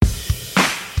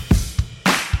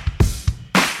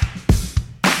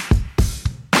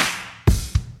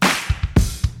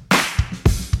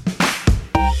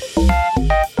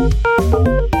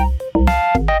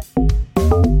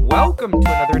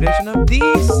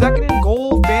Second and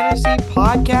Goal Fantasy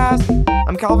Podcast.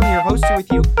 I'm Calvin, your host, here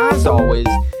with you as always.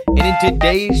 And in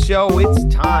today's show, it's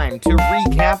time to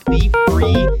recap the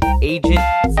free agent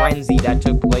frenzy that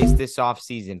took place this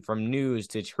offseason. From news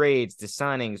to trades to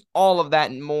signings, all of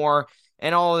that and more,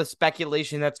 and all of the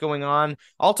speculation that's going on.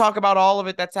 I'll talk about all of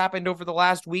it that's happened over the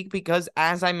last week because,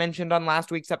 as I mentioned on last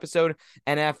week's episode,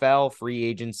 NFL free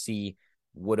agency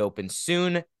would open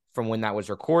soon. From when that was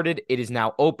recorded, it is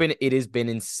now open. It has been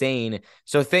insane.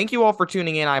 So thank you all for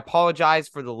tuning in. I apologize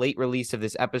for the late release of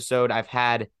this episode. I've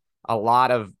had a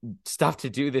lot of stuff to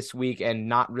do this week and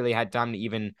not really had time to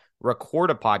even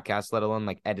record a podcast, let alone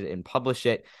like edit and publish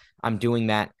it. I'm doing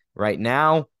that right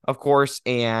now, of course,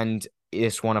 and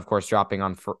this one, of course, dropping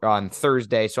on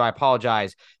Thursday. So I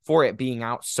apologize for it being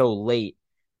out so late,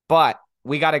 but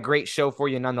we got a great show for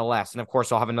you nonetheless. And of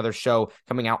course, I'll have another show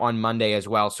coming out on Monday as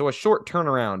well. So a short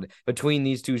turnaround between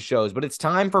these two shows, but it's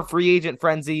time for Free Agent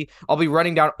Frenzy. I'll be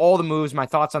running down all the moves, my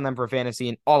thoughts on them for fantasy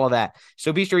and all of that.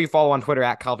 So be sure you follow on Twitter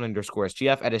at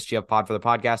Calvin_SGF, at SGFpod for the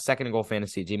podcast. Second and Goal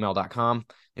Fantasy gmail.com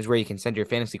is where you can send your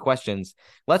fantasy questions.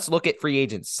 Let's look at free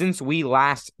agents since we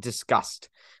last discussed.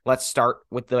 Let's start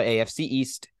with the AFC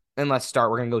East, and we're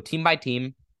going to go team by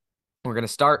team. We're going to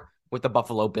start with the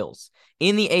Buffalo Bills.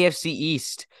 In the AFC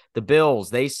East, the Bills,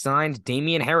 they signed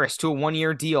Damian Harris to a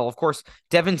one-year deal. Of course,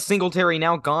 Devin Singletary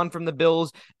now gone from the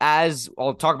Bills, as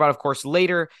I'll talk about, of course,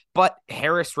 later, but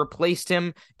Harris replaced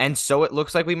him, and so it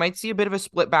looks like we might see a bit of a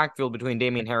split backfield between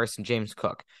Damian Harris and James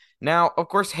Cook. Now, of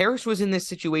course, Harris was in this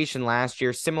situation last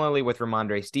year, similarly with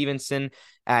Ramondre Stevenson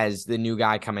as the new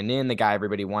guy coming in, the guy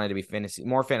everybody wanted to be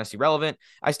more fantasy relevant.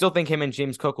 I still think him and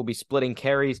James Cook will be splitting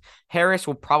carries. Harris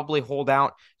will probably hold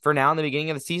out for now in the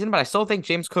beginning of the season, but I still think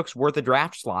James Cook's worth a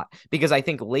draft slot because I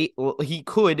think he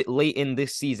could late in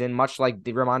this season, much like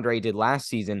Ramondre did last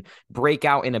season, break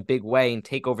out in a big way and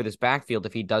take over this backfield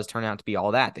if he does turn out to be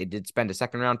all that. They did spend a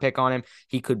second-round pick on him.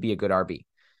 He could be a good RB.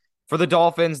 For the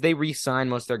Dolphins, they re-signed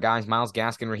most of their guys, Myles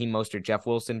Gaskin, Raheem Mostert, Jeff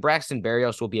Wilson. Braxton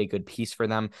Berrios will be a good piece for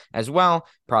them as well.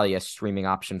 Probably a streaming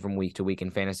option from week to week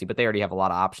in fantasy, but they already have a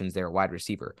lot of options there at wide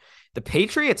receiver. The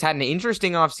Patriots had an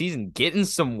interesting offseason, getting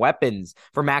some weapons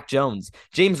for Mac Jones.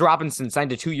 James Robinson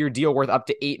signed a 2-year deal worth up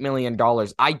to $8 million.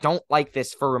 I don't like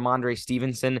this for Ramondre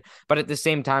Stevenson, but at the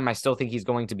same time, I still think he's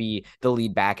going to be the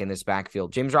lead back in this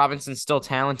backfield. James Robinson's still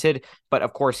talented, but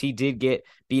of course, he did get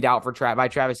beat out by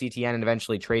Travis Etienne and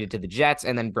eventually traded to the Jets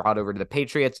and then brought over to the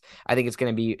Patriots. I think it's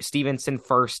going to be Stevenson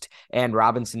first and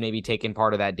Robinson maybe taking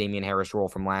part of that Damian Harris role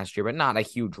from last year, but not a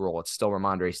huge role. It's still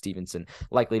Ramondre Stevenson,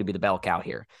 likely to be the bell cow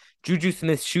here. Juju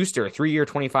Smith-Schuster, 3-year,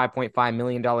 $25.5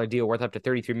 million deal worth up to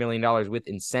 $33 million with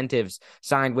incentives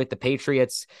signed with the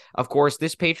Patriots. Of course,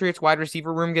 this Patriots wide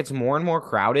receiver room gets more and more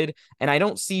crowded, and I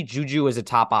don't see Juju as a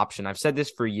top option. I've said this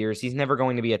for years. He's never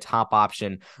going to be a top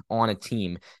option on a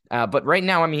team. But right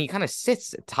now, I mean, he kind of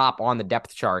sits top on the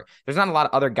depth chart. There's not a lot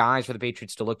of other guys for the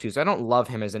Patriots to look to, so I don't love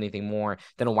him as anything more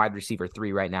than a wide receiver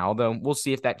 3 right now, although we'll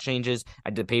see if that changes.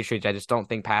 The Patriots, I just don't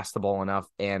think pass the ball enough,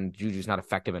 and Juju's not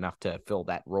effective enough to fill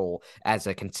that role as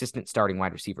a consistent starting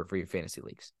wide receiver for your fantasy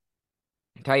leagues.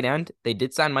 Tight end, they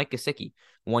did sign Mike Gesicki,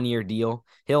 1-year deal.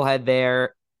 He'll head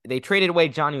there. They traded away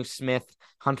Jonnu Smith.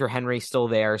 Hunter Henry still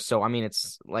there. So, I mean,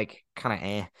 it's like kind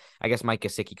of I guess Mike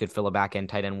Gesicki could fill a back-end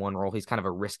tight end 1 role. He's kind of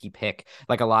a risky pick,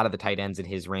 like a lot of the tight ends in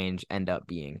his range end up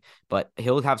being. But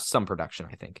he'll have some production,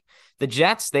 I think. The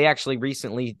Jets, they actually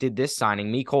recently did this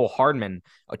signing. Mecole Hardman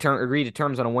agreed to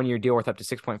terms on a 1-year deal worth up to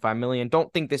 $6.5 million.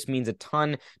 Don't think this means a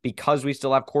ton because we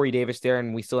still have Corey Davis there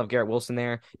and we still have Garrett Wilson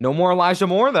there. No more Elijah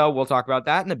Moore, though. We'll talk about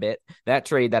that in a bit. That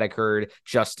trade that occurred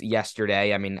just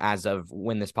yesterday. I mean, as of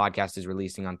when this podcast is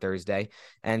releasing on Thursday.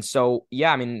 And so,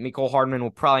 yeah, I mean, Mecole Hardman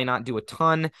will probably not do a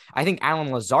ton. I think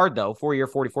Allen Lazard, though, 4-year,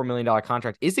 $44 million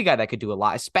contract, is the guy that could do a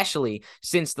lot, especially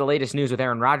since the latest news with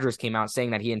Aaron Rodgers came out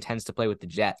saying that he intends to play with the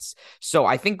Jets. So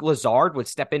I think Lazard would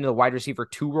step into the wide receiver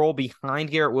 2 role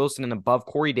behind Garrett Wilson and above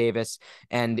Corey Davis.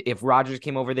 And if Rodgers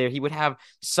came over there, he would have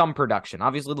some production.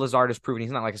 Obviously, Lazard has proven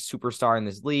he's not like a superstar in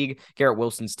this league. Garrett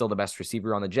Wilson's still the best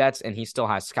receiver on the Jets, and he still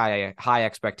has sky-high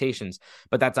expectations.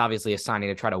 But that's obviously a signing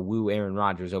to try to woo Aaron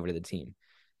Rodgers over to the team.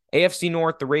 AFC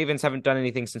North, the Ravens haven't done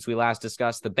anything since we last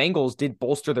discussed. The Bengals did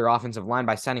bolster their offensive line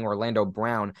by signing Orlando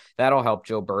Brown. That'll help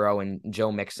Joe Burrow and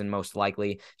Joe Mixon most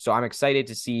likely. So I'm excited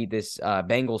to see this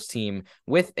Bengals team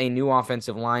with a new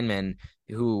offensive lineman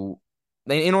who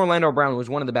in Orlando Brown was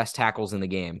one of the best tackles in the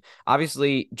game.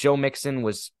 Obviously, Joe Mixon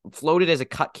was floated as a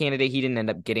cut candidate. He didn't end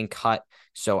up getting cut,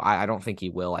 so I don't think he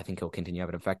will. I think he'll continue to have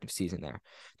an effective season there.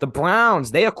 The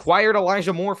Browns, they acquired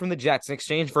Elijah Moore from the Jets in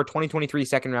exchange for a 2023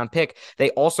 second-round pick.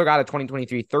 They also got a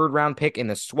 2023 third-round pick in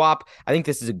the swap. I think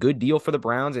this is a good deal for the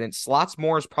Browns, and it slots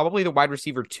Moore as probably the wide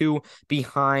receiver 2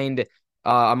 behind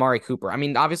Amari Cooper. I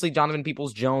mean, obviously, Donovan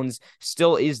Peoples-Jones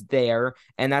still is there,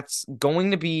 and that's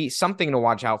going to be something to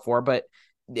watch out for. But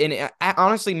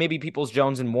honestly, maybe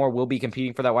Peoples-Jones and Moore will be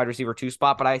competing for that wide receiver 2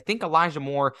 spot. But I think Elijah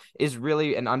Moore is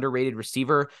really an underrated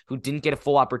receiver who didn't get a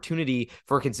full opportunity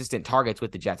for consistent targets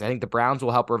with the Jets. I think the Browns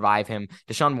will help revive him.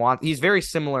 Deshaun Watson, he's very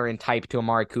similar in type to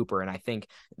Amari Cooper, and I think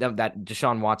that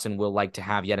Deshaun Watson will like to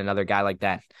have yet another guy like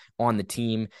that on the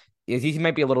team. He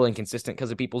might be a little inconsistent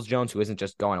because of Peoples-Jones, who isn't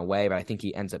just going away, but I think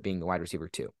he ends up being the wide receiver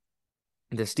 2.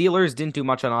 The Steelers didn't do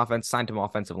much on offense, signed him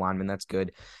offensive lineman. That's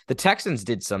good. The Texans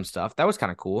did some stuff. That was kind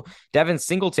of cool. Devin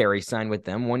Singletary signed with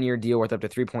them. 1-year deal worth up to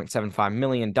 $3.75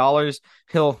 million.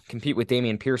 He'll compete with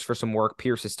Dameon Pierce for some work.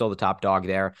 Pierce is still the top dog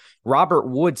there. Robert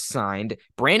Woods signed.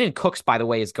 Brandon Cooks, by the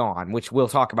way, is gone, which we'll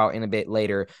talk about in a bit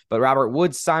later. But Robert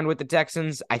Woods signed with the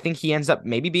Texans. I think he ends up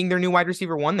maybe being their new wide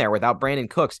receiver 1 there without Brandon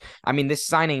Cooks. I mean, this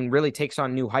signing really takes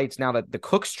on new heights now that the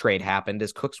Cooks trade happened,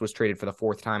 as Cooks was traded for the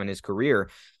 4th time in his career.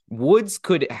 Woods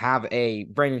could have a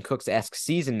Brandon Cooks-esque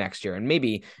season next year. And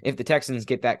maybe if the Texans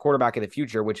get that quarterback of the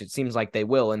future, which it seems like they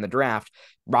will in the draft,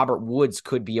 Robert Woods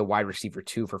could be a wide receiver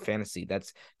 2 for fantasy.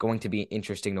 That's going to be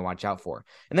interesting to watch out for.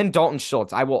 And then Dalton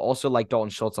Schultz. I will also like Dalton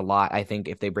Schultz a lot. I think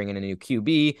if they bring in a new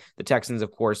QB, the Texans,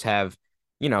 of course, have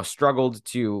struggled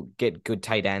to get good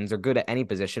tight ends or good at any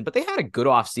position, but they had a good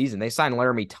offseason. They signed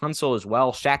Laramie Tunsil as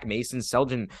well, Shaq Mason,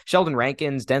 Sheldon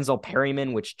Rankins, Denzel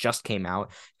Perryman, which just came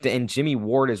out, and Jimmy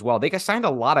Ward as well. They signed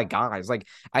a lot of guys. Like,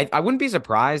 I wouldn't be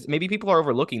surprised. Maybe people are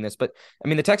overlooking this, but I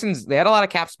mean, the Texans, they had a lot of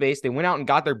cap space. They went out and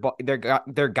got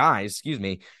their guys,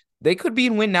 They could be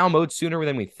in win now mode sooner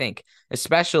than we think,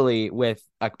 especially with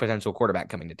a potential quarterback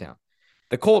coming to town.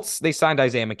 The Colts, they signed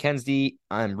Isaiah McKenzie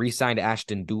and re-signed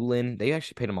Ashton Dulin. They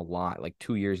actually paid him a lot, like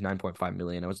 2 years, $9.5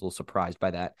 million. I was a little surprised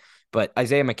by that. But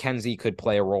Isaiah McKenzie could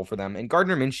play a role for them. And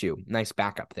Gardner Minshew, nice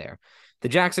backup there. The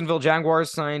Jacksonville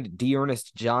Jaguars signed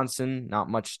D'Ernest Johnson. Not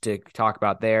much to talk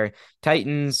about there.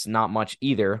 Titans, not much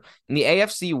either. In the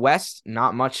AFC West,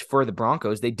 not much for the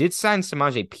Broncos. They did sign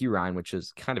Samaje Perine, which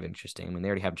is kind of interesting. I mean, they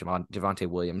already have Javonte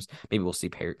Williams. Maybe we'll see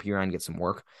Perine get some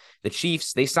work. The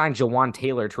Chiefs, they signed Jawan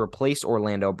Taylor to replace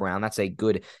Orlando Brown. That's a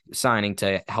good signing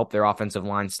to help their offensive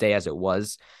line stay as it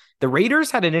was. The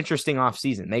Raiders had an interesting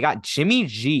offseason. They got Jimmy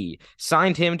G,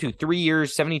 signed him to 3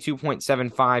 years,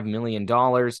 $72.75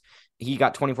 million. He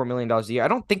got $24 million a year. I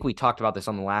don't think we talked about this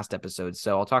on the last episode,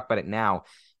 so I'll talk about it now.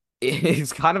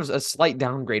 It's kind of a slight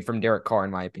downgrade from Derek Carr, in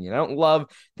my opinion.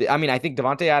 I think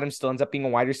Devontae Adams still ends up being a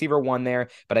wide receiver 1 there,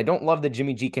 but I don't love the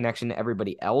Jimmy G connection to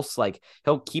everybody else. Like,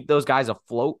 he'll keep those guys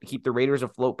afloat, keep the Raiders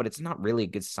afloat, but it's not really a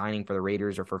good signing for the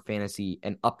Raiders or for fantasy,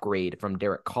 an upgrade from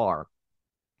Derek Carr,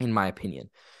 in my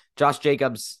opinion. Josh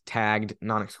Jacobs tagged,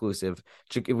 non-exclusive,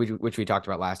 which we talked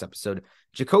about last episode.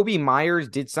 Jacoby Myers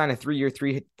did sign a 3-year,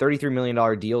 $33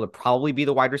 million deal to probably be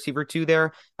the wide receiver 2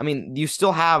 there. I mean, you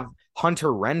still have Hunter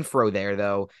Renfrow there,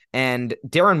 though. And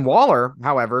Darren Waller,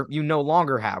 however, you no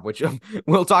longer have, which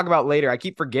we'll talk about later. I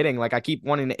keep forgetting. I keep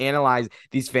wanting to analyze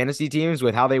these fantasy teams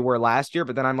with how they were last year,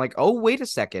 but then I'm like, oh, wait a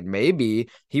second. Maybe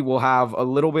he will have a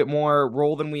little bit more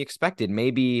role than we expected.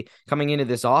 Maybe coming into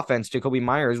this offense, Jacoby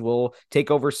Myers will take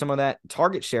over some of that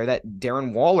target share that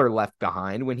Darren Waller left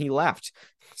behind when he left.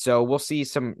 So we'll see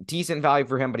some decent value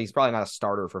for him, but he's probably not a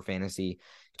starter for fantasy.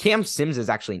 Cam Sims is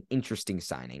actually an interesting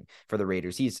signing for the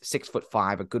Raiders. He's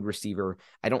 6'5", a good receiver.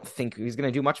 I don't think he's going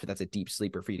to do much, but that's a deep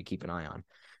sleeper for you to keep an eye on.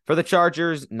 For the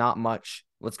Chargers, not much.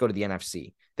 Let's go to the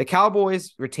NFC. The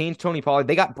Cowboys retained Tony Pollard.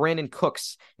 They got Brandon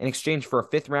Cooks in exchange for a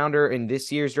 5th rounder in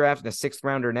this year's draft and a 6th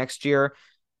rounder next year.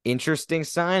 Interesting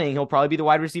signing. He'll probably be the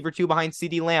wide receiver 2 behind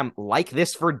CeeDee Lamb. Like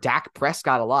this for Dak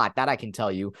Prescott a lot. That I can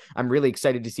tell you. I'm really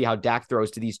excited to see how Dak throws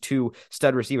to these 2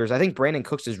 stud receivers. I think Brandon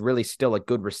Cooks is really still a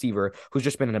good receiver who's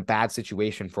just been in a bad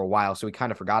situation for a while, so we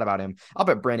kind of forgot about him. I'll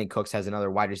bet Brandon Cooks has another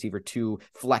wide receiver 2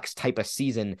 flex type of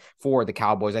season for the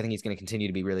Cowboys. I think he's going to continue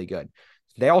to be really good.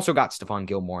 They also got Stephon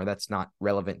Gilmore. That's not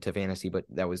relevant to fantasy, but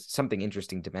that was something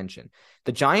interesting to mention.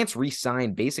 The Giants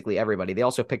re-signed basically everybody. They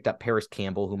also picked up Paris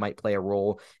Campbell, who might play a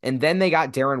role. And then they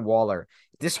got Darren Waller.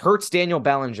 this hurts Daniel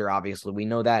Bellinger, obviously. We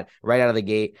know that right out of the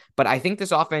gate. But I think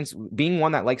this offense, being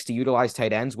one that likes to utilize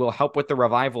tight ends, will help with the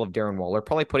revival of Darren Waller,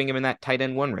 probably putting him in that tight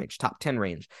end 1 range, top 10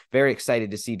 range. Very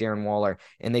excited to see Darren Waller.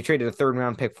 And they traded a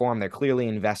 3rd-round pick for him. They're clearly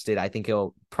invested. I think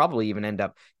he'll probably even end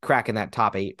up cracking that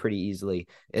top 8 pretty easily,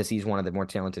 as he's one of the more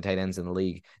talented tight ends in the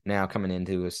league now coming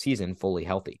into a season fully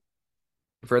healthy.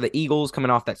 For the Eagles, coming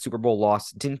off that Super Bowl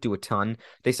loss, didn't do a ton.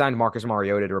 They signed Marcus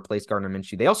Mariota to replace Gardner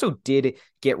Minshew. They also did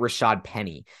get Rashad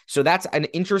Penny. So that's an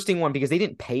interesting one because they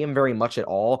didn't pay him very much at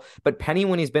all. But Penny,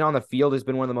 when he's been on the field, has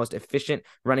been one of the most efficient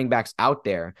running backs out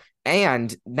there.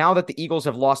 And now that the Eagles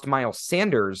have lost Miles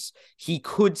Sanders, he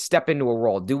could step into a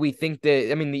role. Do we think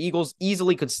that, the Eagles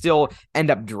easily could still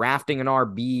end up drafting an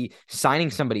RB,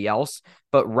 signing somebody else.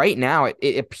 But right now,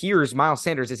 it appears Miles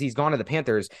Sanders, as he's gone to the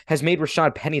Panthers, has made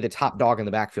Rashad Penny the top dog in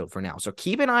the backfield for now. So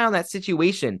keep an eye on that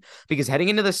situation, because heading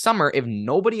into the summer, if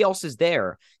nobody else is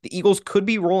there, the Eagles could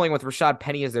be rolling with Rashad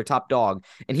Penny as their top dog.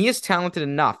 And he is talented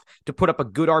enough to put up a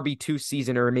good RB2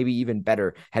 season, or maybe even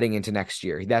better heading into next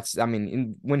year.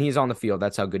 When he's on the field,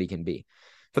 that's how good he can be.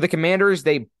 For the Commanders,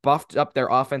 they buffed up their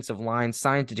offensive line,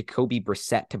 signed to Jacoby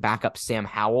Brissett to back up Sam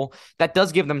Howell. That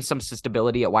does give them some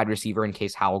stability at wide receiver in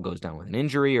case Howell goes down with an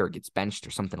injury or gets benched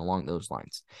or something along those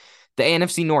lines. The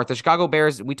NFC North, the Chicago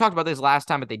Bears, we talked about this last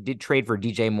time, but they did trade for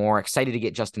DJ Moore. Excited to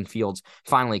get Justin Fields,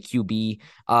 finally QB,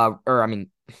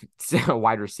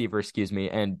 wide receiver,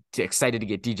 and excited to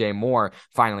get DJ Moore,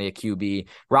 finally a QB.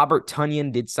 Robert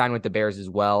Tonyan did sign with the Bears as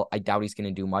well. I doubt he's going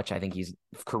to do much. I think his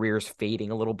career's fading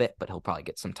a little bit, but he'll probably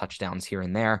get some touchdowns here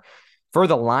and there. For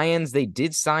the Lions, they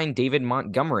did sign David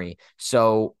Montgomery.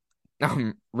 So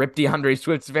rip DeAndre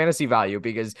Swift's fantasy value,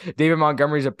 because David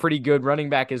Montgomery is a pretty good running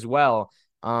back as well.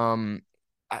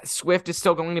 Swift is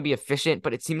still going to be efficient,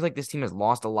 but it seems like this team has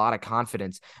lost a lot of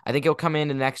confidence. I think he'll come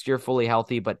in next year fully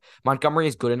healthy, but Montgomery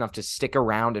is good enough to stick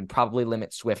around and probably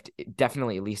limit Swift,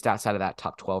 definitely at least outside of that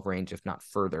top 12 range, if not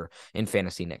further, in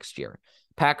fantasy next year.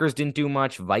 Packers didn't do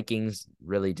much. Vikings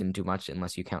really didn't do much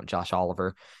unless you count Josh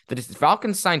Oliver. The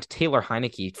Falcons signed Taylor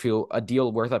Heineke to a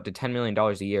deal worth up to $10 million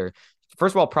a year.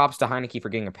 First of all, props to Heineke for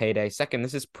getting a payday. Second,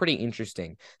 this is pretty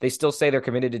interesting. They still say they're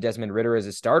committed to Desmond Ridder as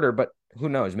a starter, but who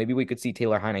knows? Maybe we could see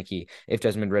Taylor Heineke if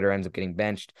Desmond Ridder ends up getting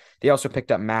benched. They also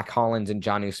picked up Mac Hollins and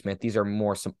Jonnu Smith. These are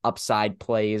more some upside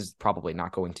plays, probably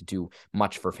not going to do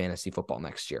much for fantasy football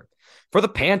next year. For the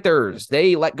Panthers,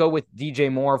 they let go with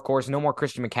DJ Moore, of course. No more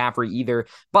Christian McCaffrey either,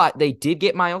 but they did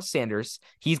get Miles Sanders.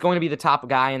 He's going to be the top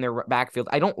guy in their backfield.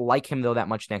 I don't like him, though, that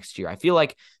much next year. I feel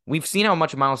like we've seen how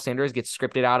much Miles Sanders gets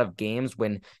scripted out of games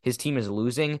when his team is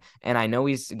losing, and I know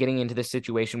he's getting into this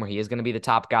situation where he is going to be the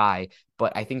top guy,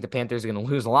 but I think the Panthers are going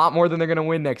to lose a lot more than they're going to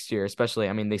win next year, especially,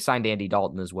 they signed Andy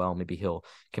Dalton as well. Maybe he'll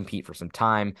compete for some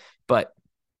time, but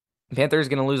Panthers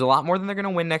going to lose a lot more than they're going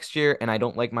to win next year, and I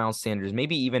don't like Miles Sanders.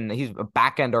 Maybe even he's a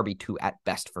back-end RB2 at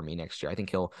best for me next year. I think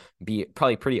he'll be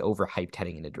probably pretty overhyped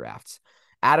heading into drafts.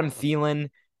 Adam Thielen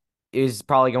is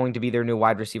probably going to be their new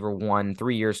wide receiver 1,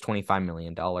 3 years, $25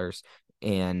 million,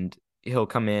 and he'll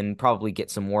come in, probably get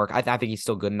some work. I think he's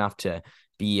still good enough to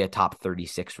be a top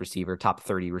 36 receiver, top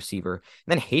 30 receiver.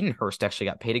 And then Hayden Hurst actually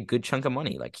got paid a good chunk of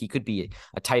money. Like, he could be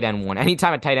a tight end 1.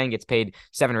 Anytime a tight end gets paid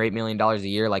 $7 or $8 million a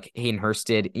year, like Hayden Hurst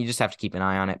did, you just have to keep an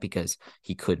eye on it because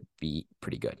he could be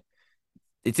pretty good.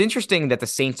 It's interesting that the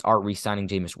Saints are re-signing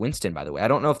Jameis Winston, by the way. I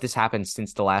don't know if this happened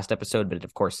since the last episode, but it,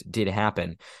 of course, did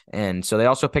happen. And so they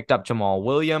also picked up Jamal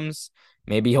Williams.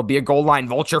 Maybe he'll be a goal line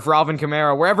vulture for Alvin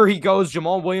Kamara. Wherever he goes,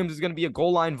 Jamal Williams is going to be a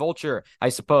goal line vulture, I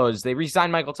suppose. They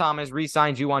re-signed Michael Thomas,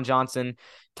 re-signed Juwan Johnson.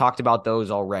 Talked about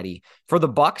those already. For the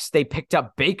Bucs, they picked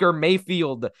up Baker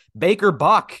Mayfield. Baker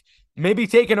Buck, maybe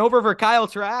taking over for Kyle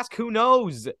Trask. Who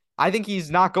knows? I think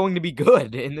he's not going to be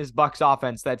good in this Bucs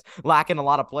offense that's lacking a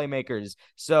lot of playmakers.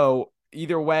 So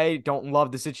either way, don't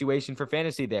love the situation for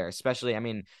fantasy there,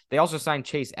 especially, they also signed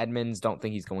Chase Edmonds. Don't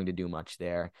think he's going to do much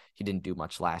there. He didn't do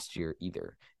much last year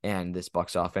either. And this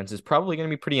Bucs offense is probably going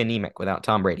to be pretty anemic without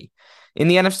Tom Brady. In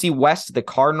the NFC West, the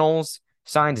Cardinals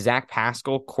signed Zach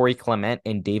Pascal, Corey Clement,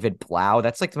 and David Blau.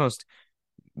 That's like the most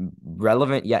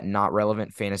relevant yet not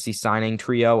relevant fantasy signing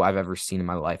trio I've ever seen in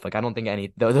my life. Like, I don't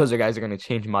think those guys are going to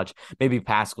change much. Maybe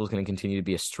Pascal's going to continue to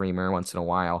be a streamer once in a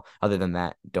while. Other than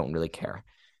that, don't really care.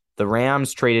 The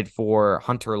Rams traded for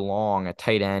Hunter Long, a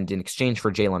tight end, in exchange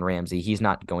for Jalen Ramsey. He's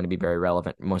not going to be very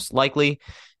relevant, most likely.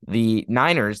 The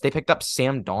Niners, they picked up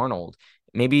Sam Darnold.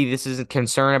 Maybe this is a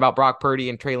concern about Brock Purdy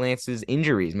and Trey Lance's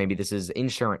injuries. Maybe this is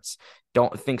insurance.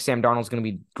 Don't think Sam Darnold's going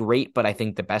to be great, but I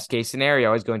think the best case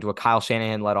scenario is going to a Kyle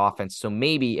Shanahan-led offense. So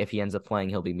maybe if he ends up playing,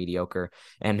 he'll be mediocre.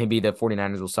 And maybe the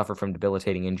 49ers will suffer from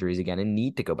debilitating injuries again and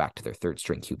need to go back to their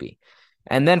third-string QB.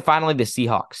 And then finally, the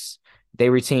Seahawks. They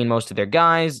retain most of their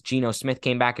guys. Geno Smith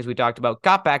came back, as we talked about,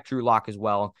 got back Drew Lock as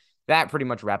well. That pretty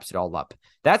much wraps it all up.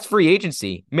 That's free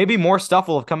agency. Maybe more stuff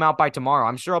will have come out by tomorrow.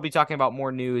 I'm sure I'll be talking about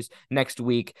more news next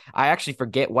week. I actually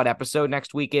forget what episode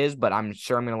next week is, but I'm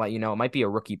sure I'm going to let you know. It might be a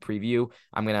rookie preview.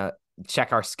 I'm going to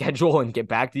check our schedule and get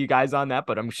back to you guys on that,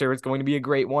 but I'm sure it's going to be a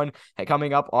great one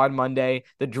coming up on Monday.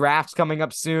 The draft's coming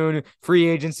up soon. Free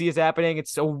agency is happening.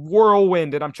 It's a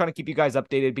whirlwind, and I'm trying to keep you guys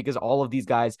updated because all of these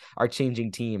guys are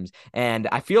changing teams. And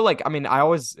I feel like, I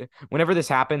always, whenever this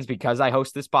happens, because I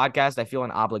host this podcast, I feel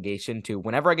an obligation to,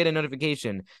 whenever I get a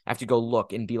notification, I have to go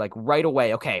look and be like right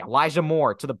away, okay, Elijah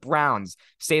Moore to the Browns.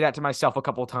 Say that to myself a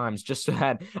couple of times just so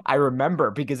that I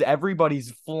remember, because everybody's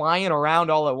flying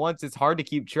around all at once. It's hard to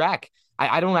keep track.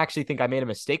 I don't actually think I made a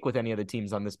mistake with any of the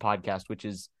teams on this podcast, which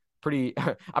is pretty,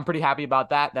 I'm pretty happy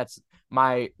about that. That's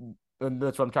what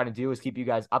I'm trying to do, is keep you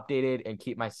guys updated and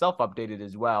keep myself updated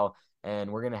as well.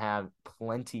 And we're going to have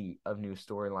plenty of new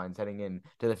storylines heading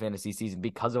into the fantasy season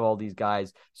because of all these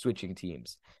guys switching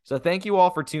teams. So thank you all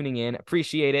for tuning in.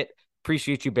 Appreciate it.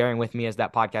 Appreciate you bearing with me as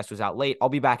that podcast was out late. I'll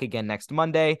be back again next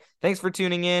Monday. Thanks for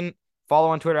tuning in. Follow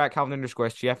on Twitter at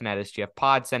Calvin_SGF and at SGF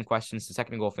Pod. Send questions to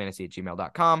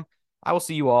secondandgoalfantasy@gmail.com. I will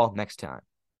see you all next time.